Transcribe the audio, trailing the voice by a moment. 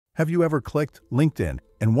Have you ever clicked LinkedIn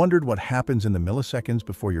and wondered what happens in the milliseconds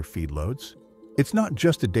before your feed loads? It's not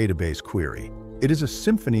just a database query. It is a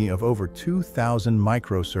symphony of over 2,000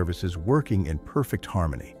 microservices working in perfect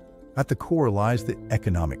harmony. At the core lies the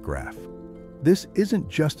economic graph. This isn't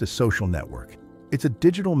just a social network. It's a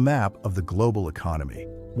digital map of the global economy.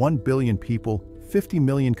 1 billion people, 50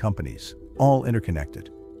 million companies, all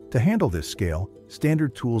interconnected. To handle this scale,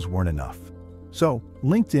 standard tools weren't enough. So,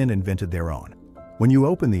 LinkedIn invented their own. When you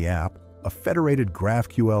open the app, a federated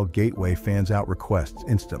GraphQL gateway fans out requests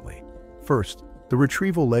instantly. First, the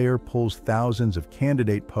retrieval layer pulls thousands of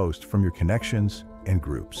candidate posts from your connections and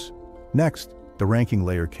groups. Next, the ranking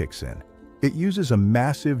layer kicks in. It uses a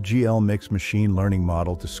massive GL mix machine learning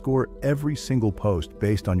model to score every single post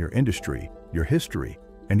based on your industry, your history,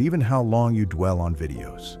 and even how long you dwell on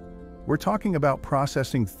videos. We're talking about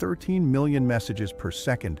processing 13 million messages per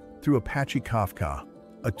second through Apache Kafka,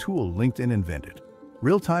 a tool LinkedIn invented.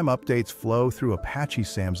 Real-time updates flow through Apache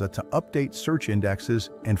Samza to update search indexes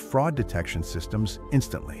and fraud detection systems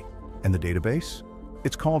instantly. And the database?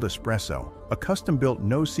 It's called Espresso, a custom-built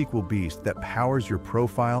NoSQL beast that powers your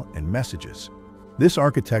profile and messages. This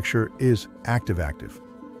architecture is active-active.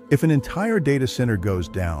 If an entire data center goes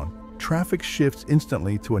down, traffic shifts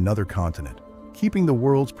instantly to another continent, keeping the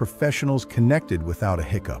world's professionals connected without a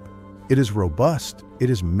hiccup. It is robust, it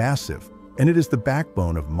is massive, and it is the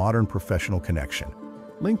backbone of modern professional connection.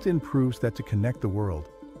 LinkedIn proves that to connect the world,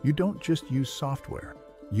 you don't just use software,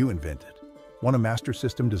 you invent it. Want a master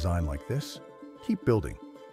system designed like this? Keep building.